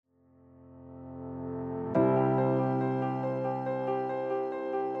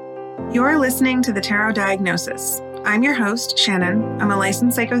You're listening to The Tarot Diagnosis. I'm your host, Shannon. I'm a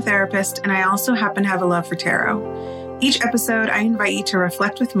licensed psychotherapist, and I also happen to have a love for tarot. Each episode, I invite you to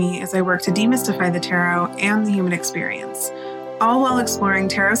reflect with me as I work to demystify the tarot and the human experience, all while exploring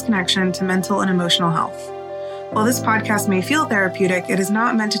tarot's connection to mental and emotional health. While this podcast may feel therapeutic, it is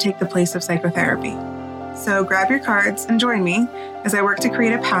not meant to take the place of psychotherapy. So grab your cards and join me as I work to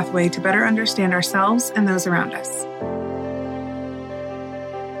create a pathway to better understand ourselves and those around us.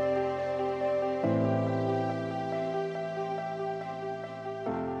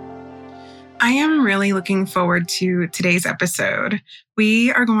 I am really looking forward to today's episode.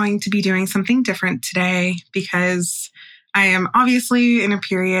 We are going to be doing something different today because I am obviously in a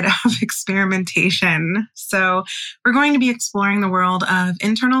period of experimentation. So we're going to be exploring the world of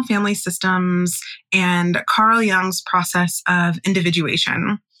internal family systems and Carl Jung's process of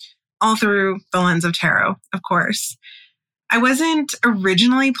individuation, all through the lens of tarot, of course. I wasn't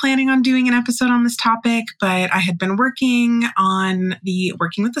originally planning on doing an episode on this topic, but I had been working on the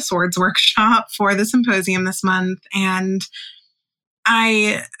Working with the Swords workshop for the symposium this month, and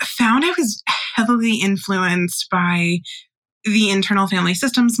I found I was heavily influenced by the internal family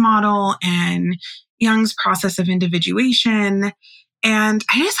systems model and Jung's process of individuation, and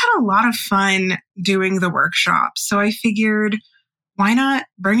I just had a lot of fun doing the workshop. So I figured, why not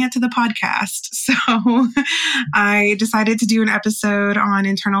bring it to the podcast? So I decided to do an episode on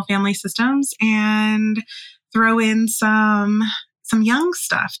internal family systems and throw in some Jung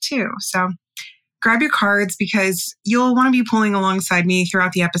stuff too. So grab your cards because you'll want to be pulling alongside me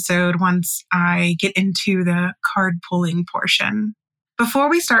throughout the episode once I get into the card pulling portion. Before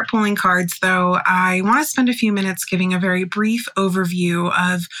we start pulling cards, though, I want to spend a few minutes giving a very brief overview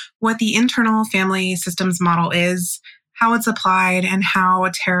of what the internal family systems model is, how it's applied, and how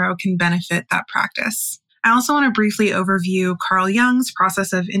tarot can benefit that practice. I also want to briefly overview Carl Jung's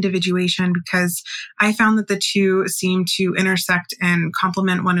process of individuation because I found that the two seem to intersect and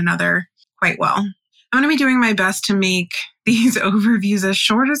complement one another quite well. I'm going to be doing my best to make these overviews as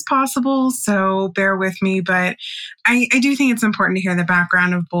short as possible, so bear with me, but I do think it's important to hear the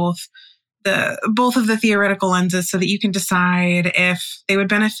background of both of the theoretical lenses so that you can decide if they would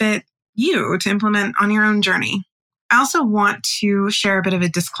benefit you to implement on your own journey. I also want to share a bit of a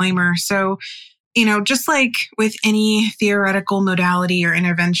disclaimer. So, just like with any theoretical modality or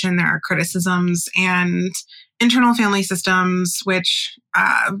intervention, there are criticisms, and internal family systems, which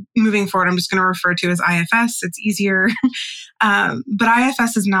moving forward, I'm just going to refer to as IFS. It's easier. But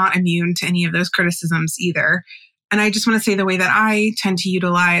IFS is not immune to any of those criticisms either. And I just want to say the way that I tend to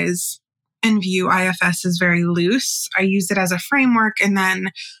utilize and view IFS is very loose. I use it as a framework and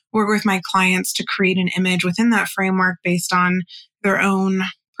then work with my clients to create an image within that framework based on their own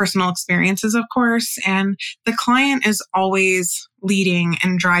personal experiences, of course. And the client is always leading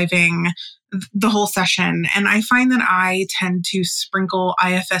and driving the whole session. And I find that I tend to sprinkle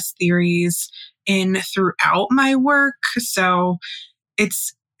IFS theories in throughout my work. So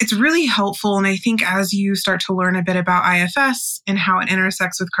it's really helpful. And I think as you start to learn a bit about IFS and how it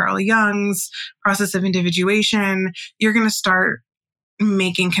intersects with Carl Jung's process of individuation, you're going to start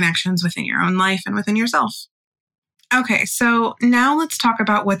making connections within your own life and within yourself. Okay, so now let's talk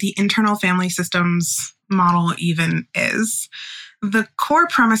about what the internal family systems model even is. The core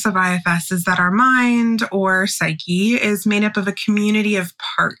premise of IFS is that our mind or psyche is made up of a community of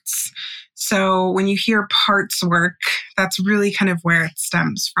parts. So when you hear parts work, that's really kind of where it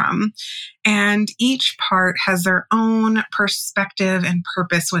stems from. And each part has their own perspective and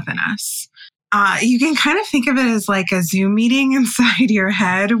purpose within us. You can kind of think of it as like a Zoom meeting inside your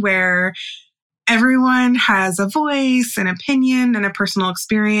head where everyone has a voice, an opinion, and a personal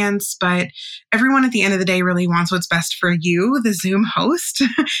experience, but everyone at the end of the day really wants what's best for you, the Zoom host,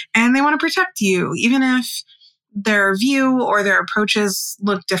 and they want to protect you. Even if their view or their approaches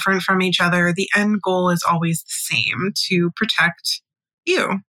look different from each other, the end goal is always the same, to protect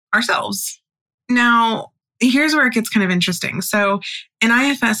you, ourselves. Now, here's where it gets kind of interesting. So in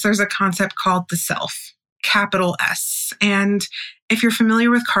IFS, there's a concept called the self, capital S. And if you're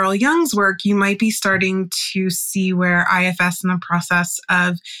familiar with Carl Jung's work, you might be starting to see where IFS and the process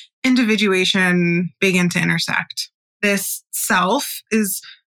of individuation begin to intersect. This self is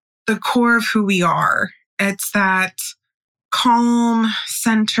the core of who we are. It's that calm,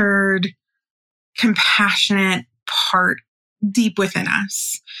 centered, compassionate part deep within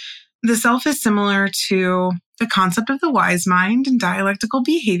us. The self is similar to the concept of the wise mind in dialectical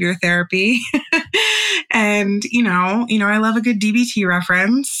behavior therapy. And, I love a good DBT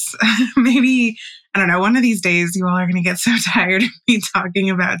reference. Maybe, I don't know, one of these days you all are going to get so tired of me talking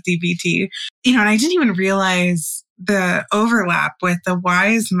about DBT. And I didn't even realize the overlap with the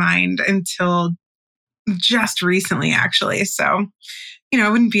wise mind until just recently, actually. So, it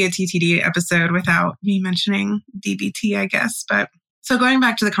wouldn't be a TTD episode without me mentioning DBT, I guess. But so going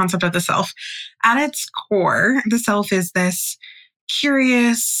back to the concept of the self, at its core, the self is this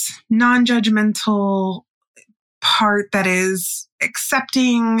curious, non-judgmental part that is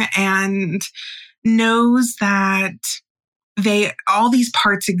accepting and knows that all these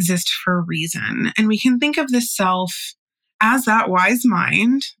parts exist for a reason. And we can think of the self as that wise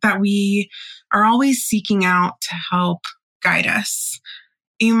mind that we are always seeking out to help guide us.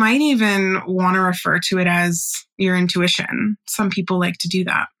 You might even want to refer to it as your intuition. Some people like to do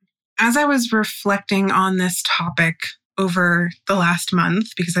that. As I was reflecting on this topic over the last month,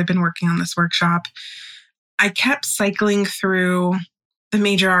 because I've been working on this workshop, I kept cycling through the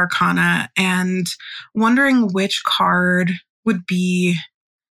major arcana and wondering which card would be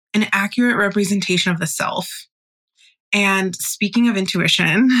an accurate representation of the self. And speaking of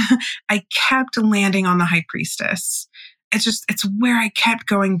intuition, I kept landing on the High Priestess. It's where I kept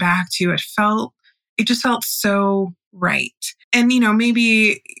going back to. It just felt so right. And,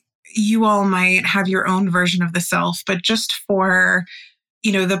 maybe you all might have your own version of the self, but just for,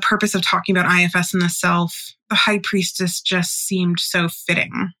 the purpose of talking about IFS and the self, the High Priestess just seemed so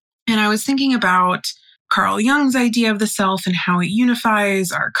fitting. And I was thinking about Carl Jung's idea of the self and how it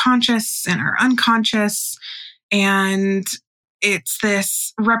unifies our conscious and our unconscious. And it's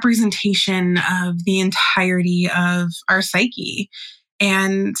this representation of the entirety of our psyche,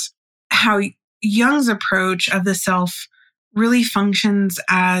 and how Jung's approach of the self really functions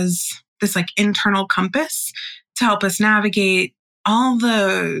as this internal compass to help us navigate all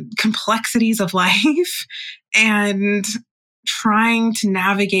the complexities of life and trying to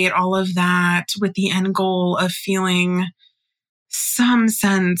navigate all of that with the end goal of feeling some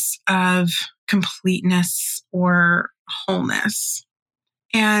sense of completeness or wholeness.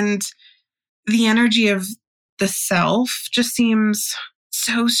 And the energy of the self just seems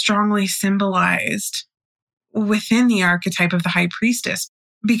so strongly symbolized within the archetype of the High Priestess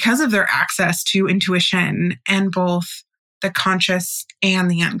because of their access to intuition and both the conscious and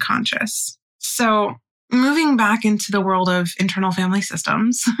the unconscious. So moving back into the world of internal family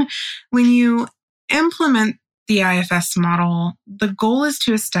systems, when you implement the IFS model, the goal is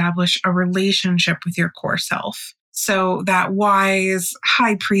to establish a relationship with your core self. So that wise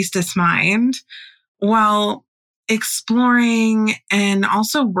High Priestess mind, while exploring and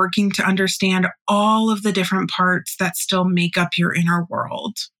also working to understand all of the different parts that still make up your inner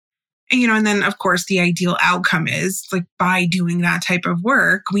world. And then of course the ideal outcome is by doing that type of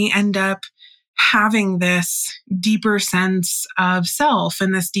work, we end up having this deeper sense of self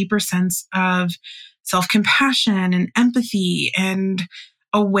and this deeper sense of self-compassion and empathy and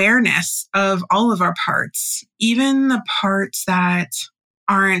awareness of all of our parts, even the parts that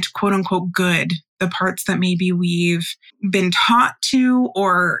aren't quote unquote good, the parts that maybe we've been taught to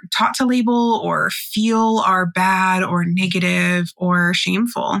label or feel are bad or negative or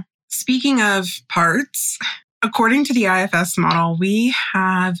shameful. Speaking of parts, according to the IFS model, we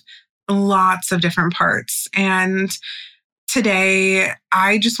have lots of different parts. And today,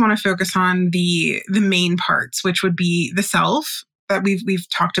 I just want to focus on the main parts, which would be the self that we've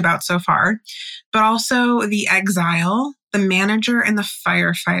talked about so far, but also the exile, the manager, and the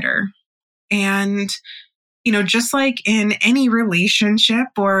firefighter. And, just like in any relationship,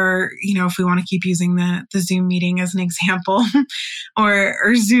 or, if we want to keep using the Zoom meeting as an example,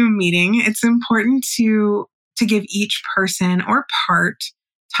 or Zoom meeting, it's important to give each person or part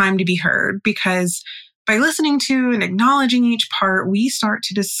time to be heard, because by listening to and acknowledging each part, we start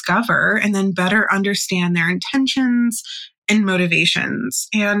to discover and then better understand their intentions and motivations.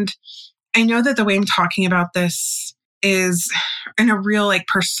 And I know that the way I'm talking about this is in a real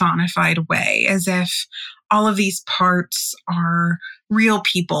personified way, as if all of these parts are real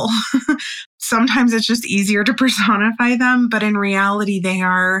people. Sometimes it's just easier to personify them, but in reality, they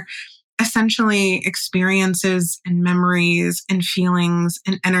are essentially experiences and memories and feelings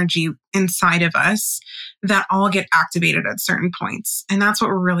and energy inside of us that all get activated at certain points. And that's what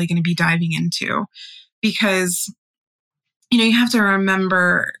we're really going to be diving into, because, you have to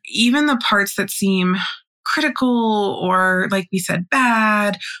remember, even the parts that seem critical or, like we said,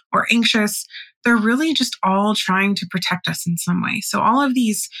 bad or anxious, they're really just all trying to protect us in some way. So all of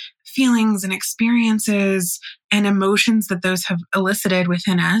these feelings and experiences and emotions that those have elicited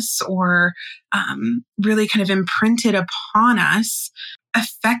within us, or really kind of imprinted upon us,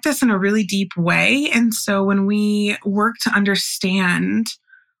 affect us in a really deep way. And so when we work to understand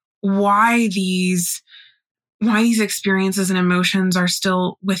why these experiences and emotions are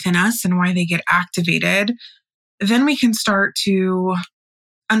still within us and why they get activated, then we can start to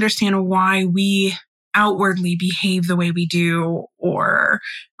understand why we outwardly behave the way we do, or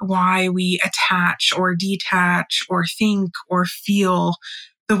why we attach or detach or think or feel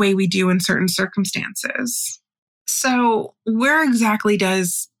the way we do in certain circumstances. So where exactly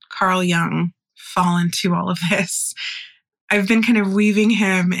does Carl Jung fall into all of this? I've been kind of weaving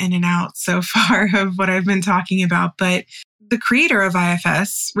him in and out so far of what I've been talking about, but the creator of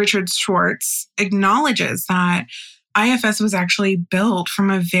IFS, Richard Schwartz, acknowledges that IFS was actually built from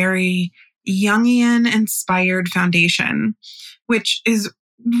a very Jungian-inspired foundation, which is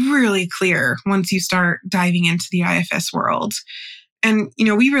really clear once you start diving into the IFS world. And,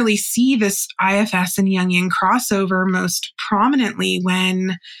 we really see this IFS and Jungian crossover most prominently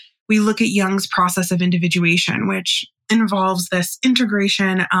when we look at Jung's process of individuation, which involves this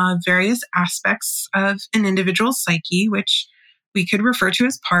integration of various aspects of an individual's psyche, which we could refer to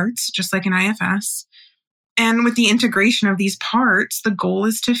as parts, just like an IFS. And with the integration of these parts, the goal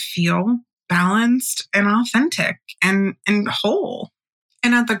is to feel balanced and authentic and whole.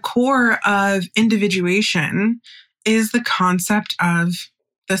 And at the core of individuation is the concept of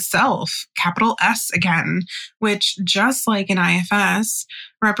the self, capital S again, which just like an IFS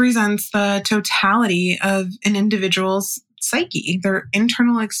represents the totality of an individual's psyche, their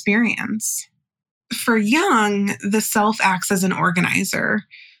internal experience. For Jung, the self acts as an organizer,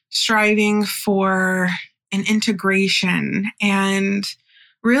 striving for an integration, and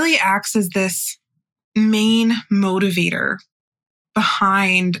really acts as this main motivator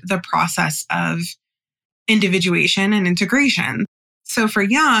behind the process of individuation and integration. So for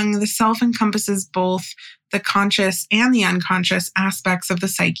Jung, the self encompasses both the conscious and the unconscious aspects of the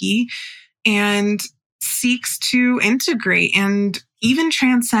psyche and seeks to integrate and even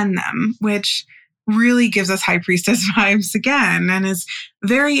transcend them, which really gives us High Priestess vibes again and is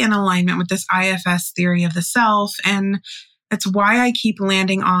very in alignment with this IFS theory of the self. And that's why I keep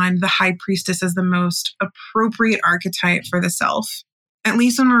landing on the High Priestess as the most appropriate archetype for the self, at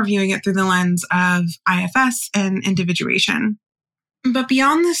least when we're viewing it through the lens of IFS and individuation. But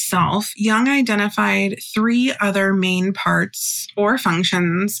beyond the self, Jung identified 3 other main parts or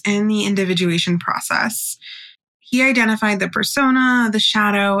functions in the individuation process. He identified the persona, the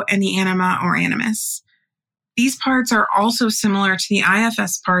shadow, and the anima or animus. These parts are also similar to the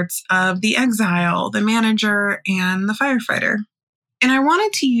IFS parts of the exile, the manager, and the firefighter. And I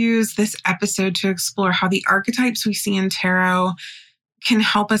wanted to use this episode to explore how the archetypes we see in tarot can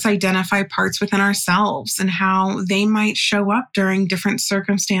help us identify parts within ourselves and how they might show up during different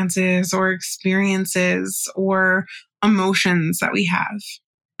circumstances or experiences or emotions that we have.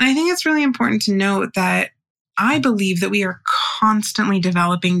 And I think it's really important to note that I believe that we are constantly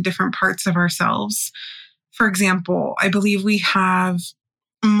developing different parts of ourselves. For example, I believe we have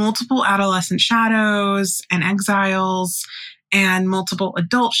multiple adolescent shadows and exiles and multiple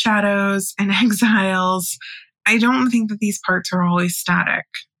adult shadows and exiles. I don't think that these parts are always static.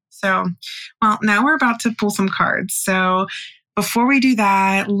 So, now we're about to pull some cards. So before we do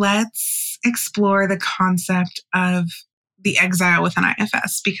that, let's explore the concept of the exile within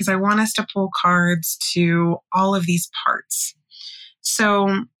IFS, because I want us to pull cards to all of these parts.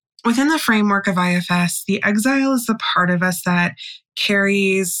 So within the framework of IFS, the exile is the part of us that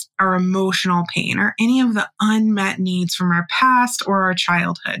carries our emotional pain or any of the unmet needs from our past or our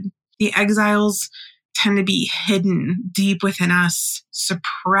childhood. The exiles tend to be hidden deep within us,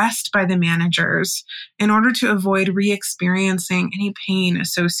 suppressed by the managers in order to avoid re-experiencing any pain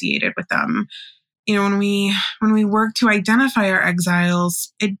associated with them. When we work to identify our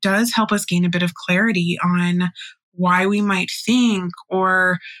exiles, it does help us gain a bit of clarity on why we might think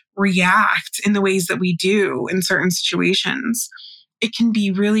or react in the ways that we do in certain situations. It can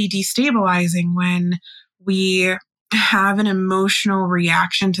be really destabilizing when we have an emotional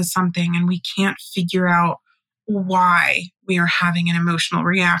reaction to something and we can't figure out why we are having an emotional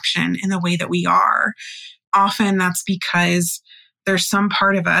reaction in the way that we are. Often that's because there's some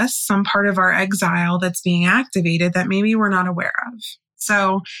part of us, some part of our exile that's being activated that maybe we're not aware of.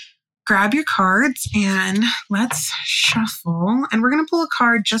 So grab your cards and let's shuffle. And we're going to pull a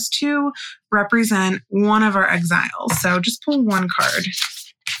card just to represent one of our exiles. So just pull one card.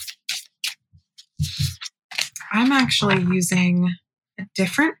 I'm actually using a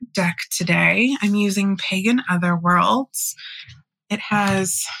different deck today. I'm using Pagan Otherworlds. It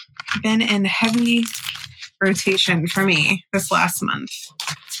has been in heavy rotation for me this last month.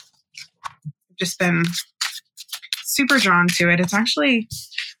 I've just been super drawn to it. It's actually,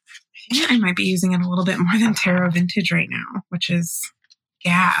 I think I might be using it a little bit more than Tarot Vintage right now, which is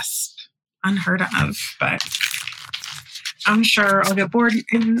gasp, unheard of. But I'm sure I'll get bored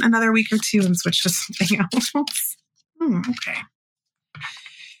in another week or two and switch to something else. Okay.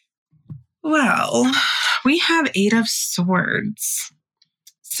 Well, we have 8 of Swords.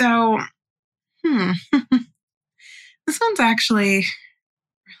 So, this one's actually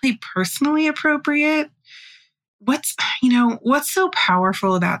really personally appropriate. What's so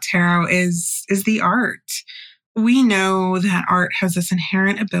powerful about tarot is the art. We know that art has this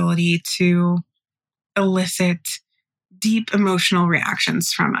inherent ability to elicit deep emotional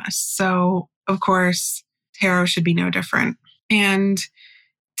reactions from us. So, of course, tarot should be no different. And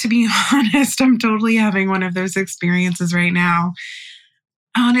to be honest, I'm totally having one of those experiences right now.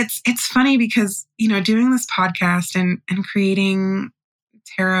 And it's funny because, doing this podcast and creating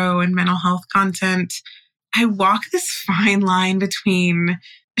tarot and mental health content, I walk this fine line between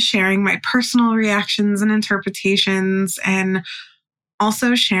sharing my personal reactions and interpretations and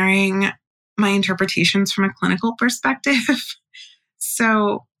also sharing my interpretations from a clinical perspective.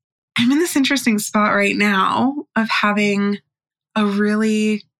 So I'm in this interesting spot right now of having a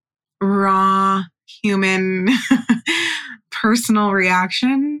really raw human personal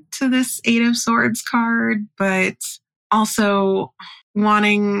reaction to this 8 of Swords card, but also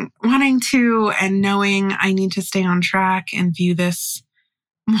wanting to and knowing I need to stay on track and view this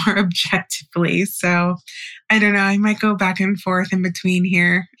more objectively. So I don't know, I might go back and forth in between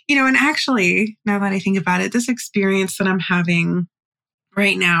here. And actually, now that I think about it, this experience that I'm having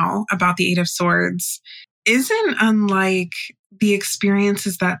right now about the 8 of Swords isn't unlike the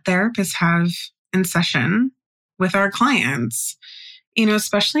experiences that therapists have in session with our clients,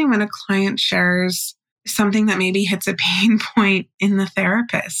 especially when a client shares something that maybe hits a pain point in the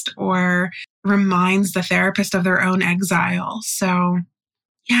therapist or reminds the therapist of their own exile. So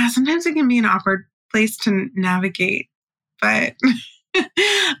yeah, sometimes it can be an awkward place to navigate, but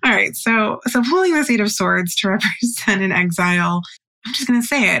all right. So pulling this 8 of Swords to represent an exile, I'm just going to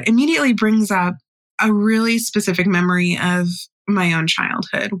say it, immediately brings up a really specific memory of my own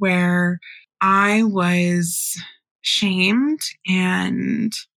childhood where I was shamed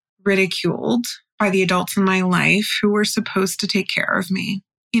and ridiculed by the adults in my life who were supposed to take care of me.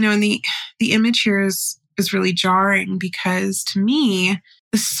 And the image here is really jarring because to me,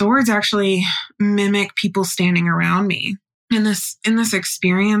 the swords actually mimic people standing around me. In this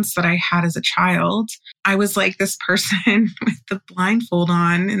experience that I had as a child, I was like this person with the blindfold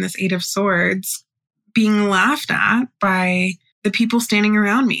on in this 8 of Swords being laughed at by the people standing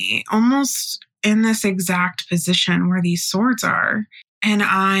around me, almost in this exact position where these swords are. And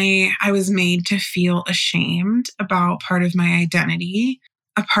I was made to feel ashamed about part of my identity,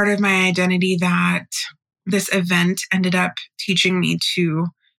 a part of my identity that this event ended up teaching me to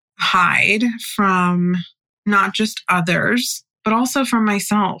hide from not just others, but also from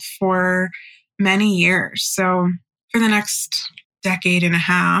myself for many years. So for the next decade and a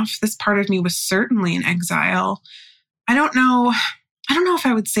half, this part of me was certainly in exile. I don't know if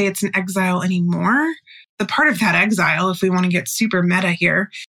I would say it's an exile anymore. The part of that exile, if we want to get super meta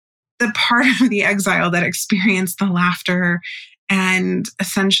here, the part of the exile that experienced the laughter and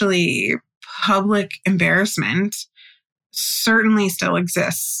essentially public embarrassment certainly still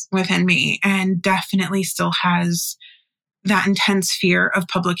exists within me and definitely still has that intense fear of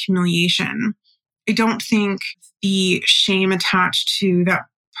public humiliation. I don't think the shame attached to that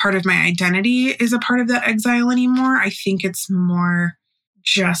part of my identity is a part of that exile anymore. I think it's more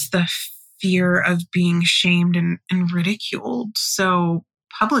just the fear of being shamed and ridiculed so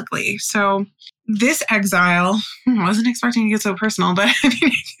publicly. So this exile, I wasn't expecting to get so personal, but I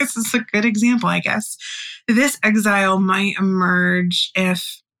mean, this is a good example, I guess. This exile might emerge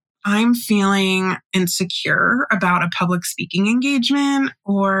if I'm feeling insecure about a public speaking engagement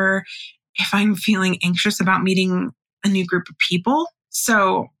or if I'm feeling anxious about meeting a new group of people.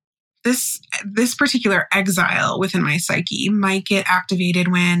 So this particular exile within my psyche might get activated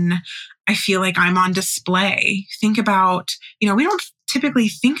when I feel like I'm on display. Think about, we don't typically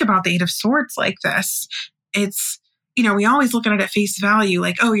think about the 8 of Swords like this. It's, we always look at it at face value,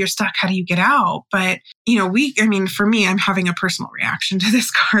 like, oh, you're stuck. How do you get out? But, for me, I'm having a personal reaction to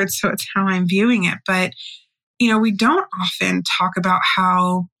this card, so it's how I'm viewing it. But, we don't often talk about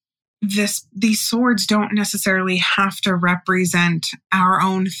how these swords don't necessarily have to represent our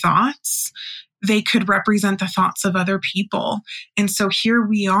own thoughts. They could represent the thoughts of other people. And so here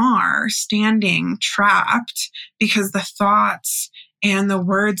we are standing trapped because the thoughts and the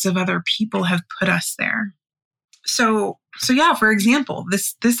words of other people have put us there. So yeah, for example,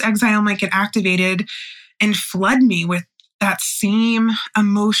 this exile might get activated and flood me with that same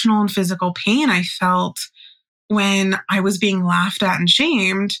emotional and physical pain I felt when I was being laughed at and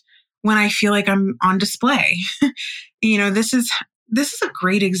shamed, when I feel like I'm on display. This is a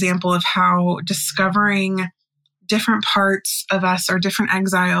great example of how discovering different parts of us or different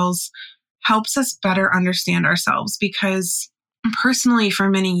exiles helps us better understand ourselves. Because personally, for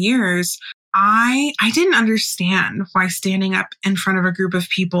many years, I didn't understand why standing up in front of a group of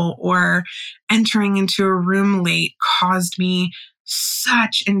people or entering into a room late caused me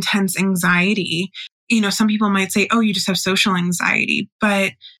such intense anxiety. Some people might say, oh, you just have social anxiety,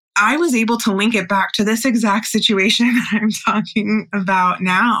 but I was able to link it back to this exact situation that I'm talking about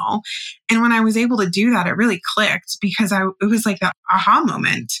now. And when I was able to do that, it really clicked, because it was like that aha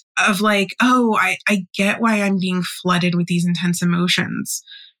moment of like, oh, I get why I'm being flooded with these intense emotions,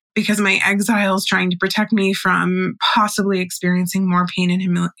 because my exile is trying to protect me from possibly experiencing more pain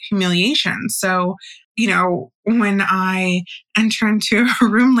and humiliation. So, when I enter into a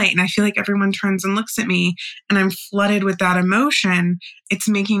room late and I feel like everyone turns and looks at me and I'm flooded with that emotion, it's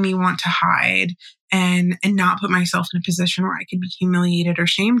making me want to hide and not put myself in a position where I could be humiliated or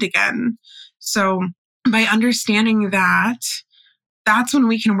shamed again. So by understanding that, that's when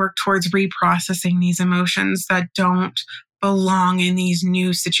we can work towards reprocessing these emotions that don't belong in these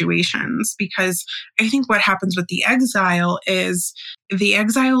new situations. Because I think what happens with the exile is the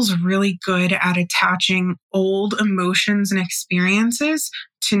exile's really good at attaching old emotions and experiences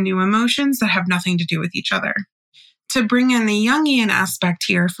to new emotions that have nothing to do with each other. To bring in the Jungian aspect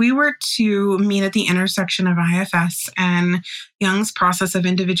here, if we were to meet at the intersection of IFS and Jung's process of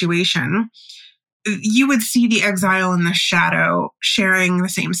individuation, you would see the exile and the shadow sharing the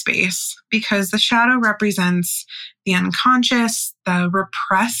same space, because the shadow represents the unconscious, the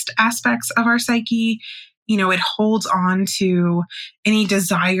repressed aspects of our psyche. It holds on to any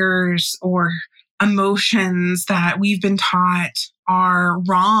desires or emotions that we've been taught are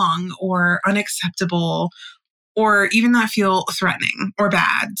wrong or unacceptable, or even that feel threatening or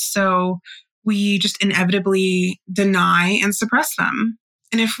bad. So we just inevitably deny and suppress them.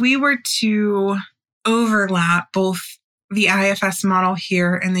 And if we were to overlap both the IFS model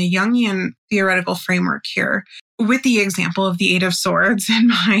here and the Jungian theoretical framework here with the example of the Eight of Swords in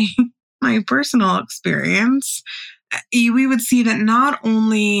my personal experience, we would see that not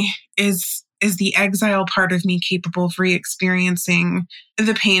only is the exile part of me capable of re-experiencing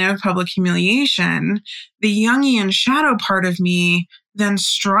the pain of public humiliation, the Jungian shadow part of me then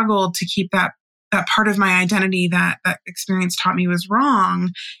struggled to keep that part of my identity that experience taught me was wrong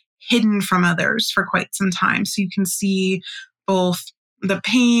hidden from others for quite some time. So you can see both the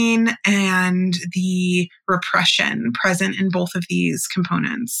pain and the repression present in both of these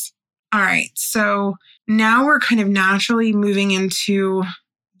components. All right, so now we're kind of naturally moving into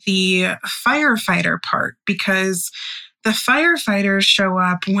the firefighter part, because the firefighters show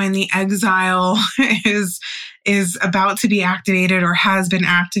up when the exile is about to be activated or has been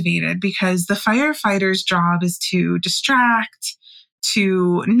activated, because the firefighter's job is to distract,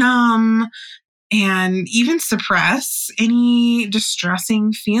 to numb, and even suppress any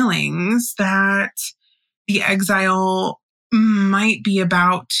distressing feelings that the exile might be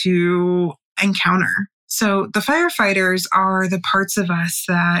about to encounter. So the firefighters are the parts of us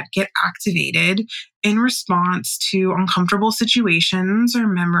that get activated in response to uncomfortable situations or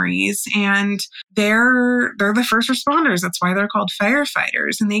memories. And they're the first responders. That's why they're called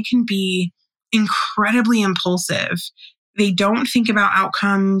firefighters. And they can be incredibly impulsive. They don't think about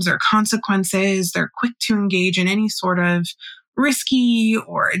outcomes or consequences. They're quick to engage in any sort of risky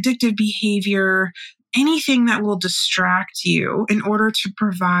or addictive behavior, anything that will distract you in order to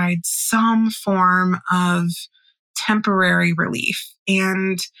provide some form of temporary relief.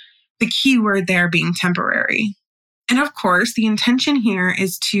 And the key word there being temporary. And of course, the intention here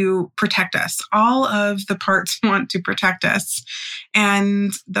is to protect us. All of the parts want to protect us.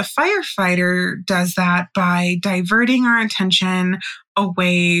 And the firefighter does that by diverting our attention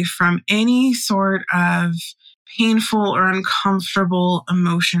away from any sort of painful or uncomfortable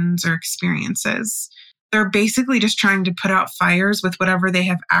emotions or experiences. They're basically just trying to put out fires with whatever they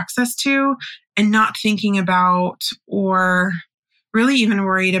have access to and not thinking about or really even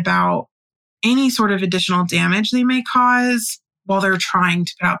worried about any sort of additional damage they may cause while they're trying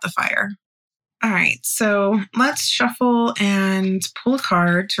to put out the fire. All right, so let's shuffle and pull a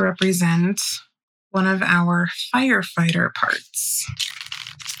card to represent one of our firefighter parts.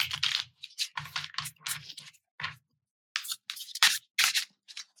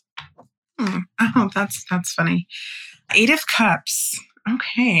 Oh, that's funny. 8 of Cups.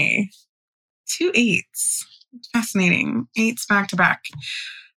 Okay. 2 8s. Fascinating. 8s back to back.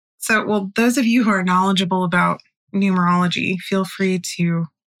 So, well, those of you who are knowledgeable about numerology, feel free to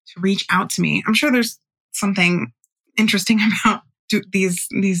reach out to me. I'm sure there's something interesting about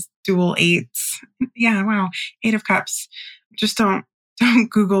these dual eights. Yeah, wow. Eight of Cups. Just don't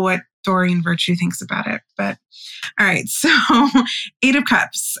Google what Doreen Virtue thinks about it. But all right, so Eight of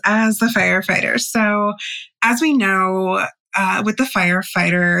Cups as the firefighter. So as we know, with the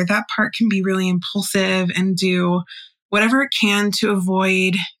firefighter, that part can be really impulsive and do whatever it can to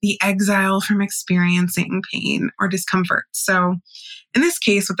avoid the exile from experiencing pain or discomfort. So in this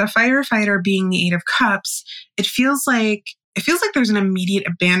case, with the firefighter being the Eight of Cups, it feels like there's an immediate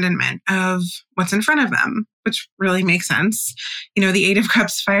abandonment of what's in front of them, which really makes sense. The Eight of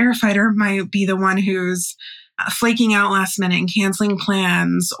Cups firefighter might be the one who's flaking out last minute and canceling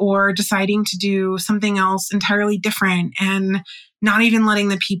plans or deciding to do something else entirely different and not even letting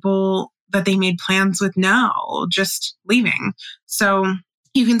the people that they made plans with know, just leaving. So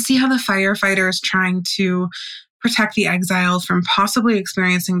you can see how the firefighter is trying to protect the exile from possibly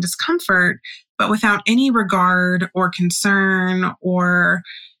experiencing discomfort, but without any regard or concern or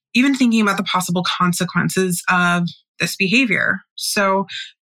even thinking about the possible consequences of this behavior. So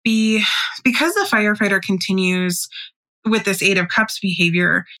because the firefighter continues with this Eight of Cups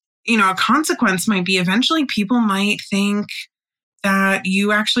behavior, a consequence might be eventually people might think that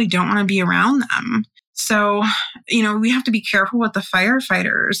you actually don't want to be around them. So, we have to be careful with the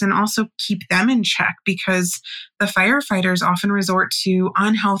firefighters and also keep them in check because the firefighters often resort to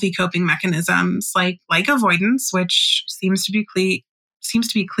unhealthy coping mechanisms like avoidance, which seems to be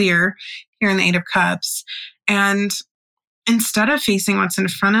clear here in the Eight of Cups. And instead of facing what's in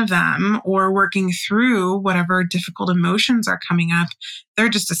front of them or working through whatever difficult emotions are coming up, they're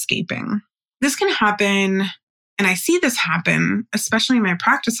just escaping. This can happen, and I see this happen, especially in my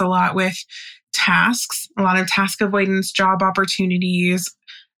practice a lot with tasks, a lot of task avoidance, job opportunities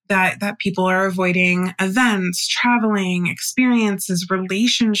that people are avoiding, events, traveling, experiences,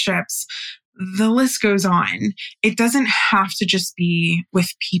 relationships. The list goes on. It doesn't have to just be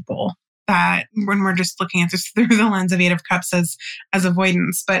with people that when we're just looking at this through the lens of Eight of Cups as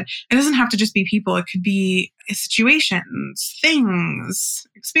avoidance, but it doesn't have to just be people. It could be situations, things,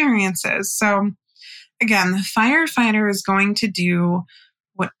 experiences. So again, the firefighter is going to do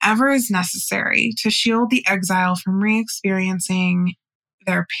whatever is necessary to shield the exile from re-experiencing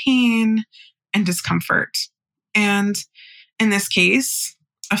their pain and discomfort. And in this case,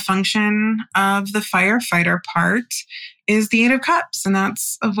 a function of the firefighter part is the Eight of Cups, and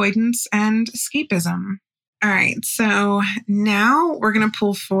that's avoidance and escapism. All right, so now we're going to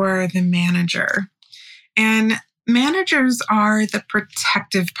pull for the manager. And managers are the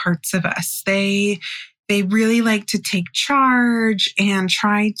protective parts of us. They really like to take charge and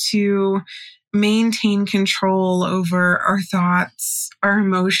try to maintain control over our thoughts, our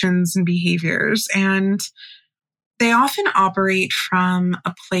emotions, and behaviors. And they often operate from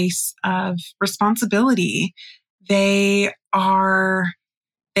a place of responsibility. They are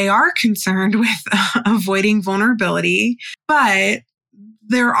concerned with avoiding vulnerability, but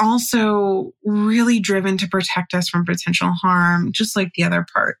they're also really driven to protect us from potential harm, just like the other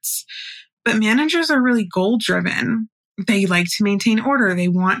parts. But managers are really goal-driven. They like to maintain order. They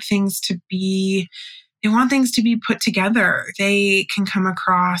want things to be put together. They can come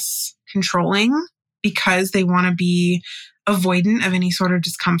across controlling because they want to be avoidant of any sort of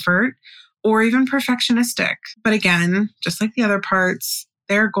discomfort, or even perfectionistic. But again, just like the other parts,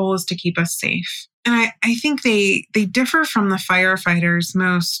 their goal is to keep us safe. And I think they differ from the firefighters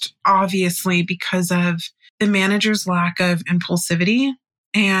most obviously because of the manager's lack of impulsivity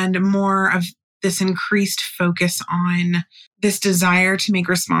and more of this increased focus on this desire to make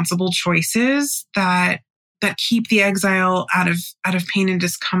responsible choices that keep the exile out of pain and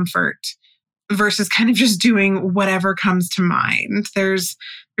discomfort versus kind of just doing whatever comes to mind. There's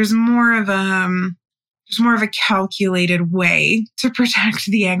more of a calculated way to protect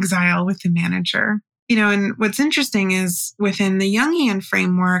the exile with the manager. And what's interesting is within the Jungian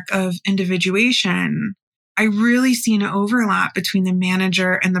framework of individuation, I really see an overlap between the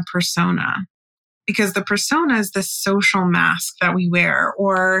manager and the persona, because the persona is this social mask that we wear,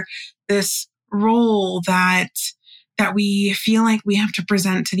 or this role that we feel like we have to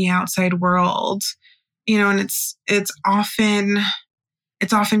present to the outside world, and it's often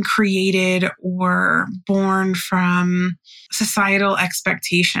created or born from societal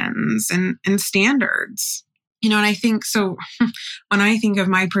expectations and standards. And I think so when I think of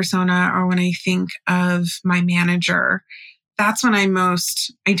my persona or when I think of my manager, that's when I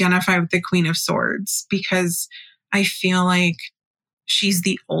most identify with the Queen of Swords, because I feel like she's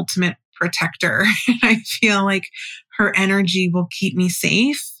the ultimate protector. I feel like her energy will keep me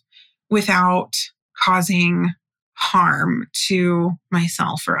safe without causing harm to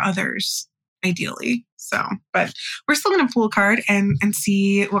myself or others. ideally. So, but we're still going to pull a card and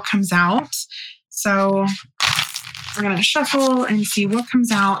see what comes out. So we're going to shuffle and see what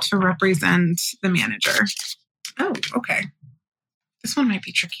comes out to represent the manager. Oh, okay. This one might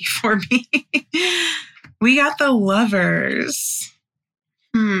be tricky for me. We got the Lovers.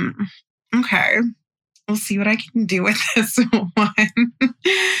 Okay. We'll see what I can do with this one.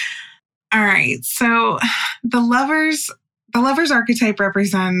 All right. So the Lovers archetype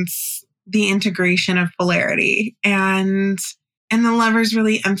represents the integration of polarity, and the Lovers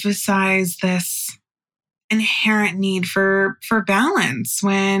really emphasize this inherent need for balance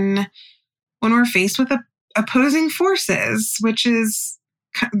when we're faced with opposing forces, which is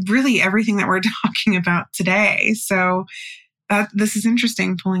really everything that we're talking about today. So this is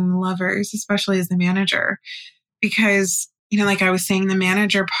interesting, pulling the Lovers, especially as the manager, because, like I was saying, the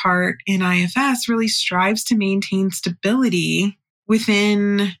manager part in IFS really strives to maintain stability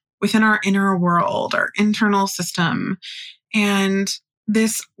within our inner world, our internal system. And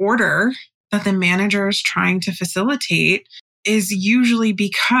this order that the manager is trying to facilitate is usually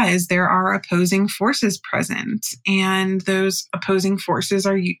because there are opposing forces present. And those opposing forces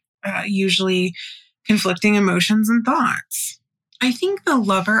are usually conflicting emotions and thoughts. I think the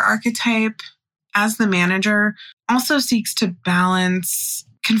Lover archetype as the manager also seeks to balance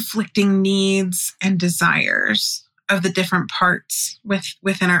conflicting needs and desires of the different parts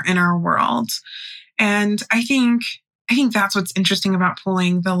within our inner world. And I think that's what's interesting about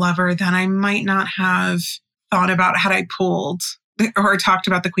pulling the Lover that I might not have thought about had I pulled or talked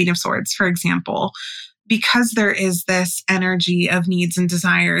about the Queen of Swords, for example, because there is this energy of needs and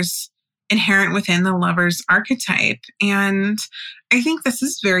desires inherent within the Lover's archetype. And I think this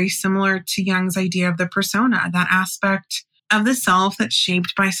is very similar to Jung's idea of the persona, that aspect of the self that's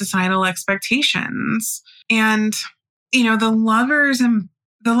shaped by societal expectations. And,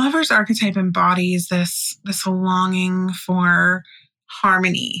 the Lover's archetype embodies this longing for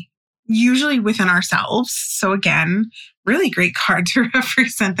harmony, usually within ourselves. So again, really great card to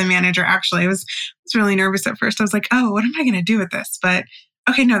represent the manager. Actually, I was really nervous at first. I was like, oh, what am I going to do with this? But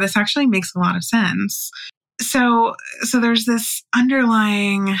okay, no, this actually makes a lot of sense. So there's this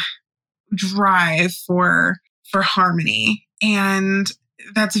underlying drive for harmony. And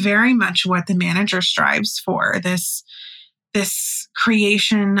that's very much what the manager strives for, this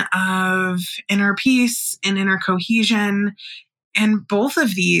creation of inner peace and inner cohesion. And both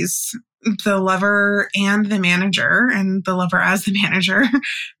of these, the Lover and the manager, and the Lover as the manager,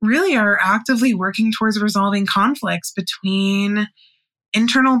 really are actively working towards resolving conflicts between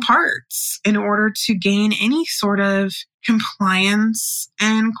internal parts in order to gain any sort of compliance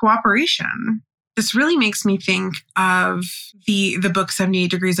and cooperation. This really makes me think of the book 78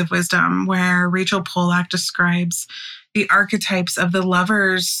 Degrees of Wisdom, where Rachel Pollack describes the archetypes of the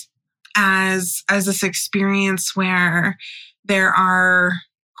Lovers as this experience where there are,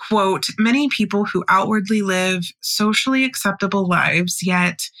 quote, many people who outwardly live socially acceptable lives,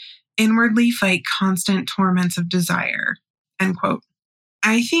 yet inwardly fight constant torments of desire, end quote.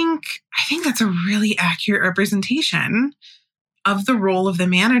 I think that's a really accurate representation of the role of the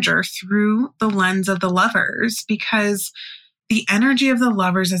manager through the lens of the Lovers, because the energy of the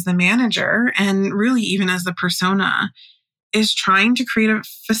Lovers as the manager, and really even as the persona, is trying to create a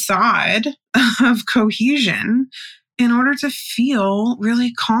facade of cohesion in order to feel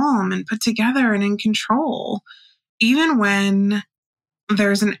really calm and put together and in control, even when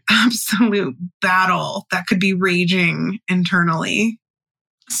there's an absolute battle that could be raging internally.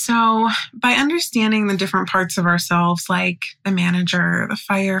 So by understanding the different parts of ourselves, like the manager, the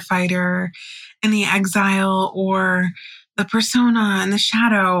firefighter, and the exile, or the persona and the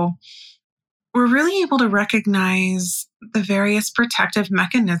shadow, we're really able to recognize the various protective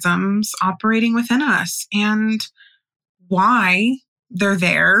mechanisms operating within us and why they're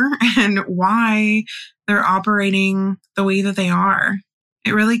there and why they're operating the way that they are.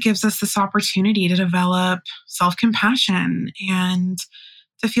 It really gives us this opportunity to develop self-compassion and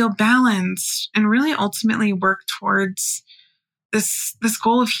to feel balanced and really ultimately work towards this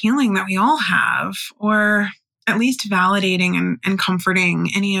goal of healing that we all have, or at least validating and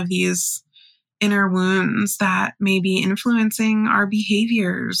comforting any of these inner wounds that may be influencing our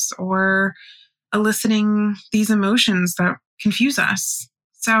behaviors or eliciting these emotions that confuse us.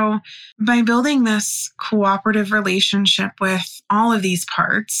 So by building this cooperative relationship with all of these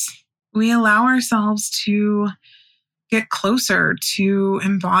parts, we allow ourselves to get closer to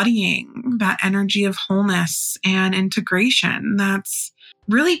embodying that energy of wholeness and integration that's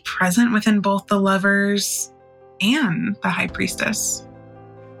really present within both the Lovers and the High Priestess.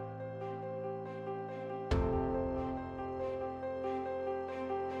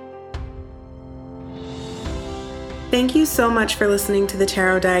 Thank you so much for listening to The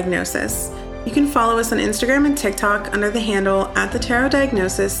Tarot Diagnosis. You can follow us on Instagram and TikTok under the handle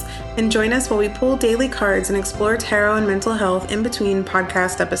 @TheTarotDiagnosis and join us while we pull daily cards and explore tarot and mental health in between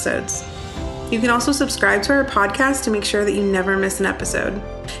podcast episodes. You can also subscribe to our podcast to make sure that you never miss an episode.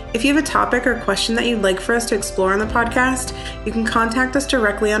 If you have a topic or question that you'd like for us to explore on the podcast, you can contact us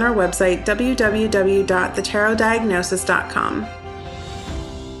directly on our website, www.thetarotdiagnosis.com.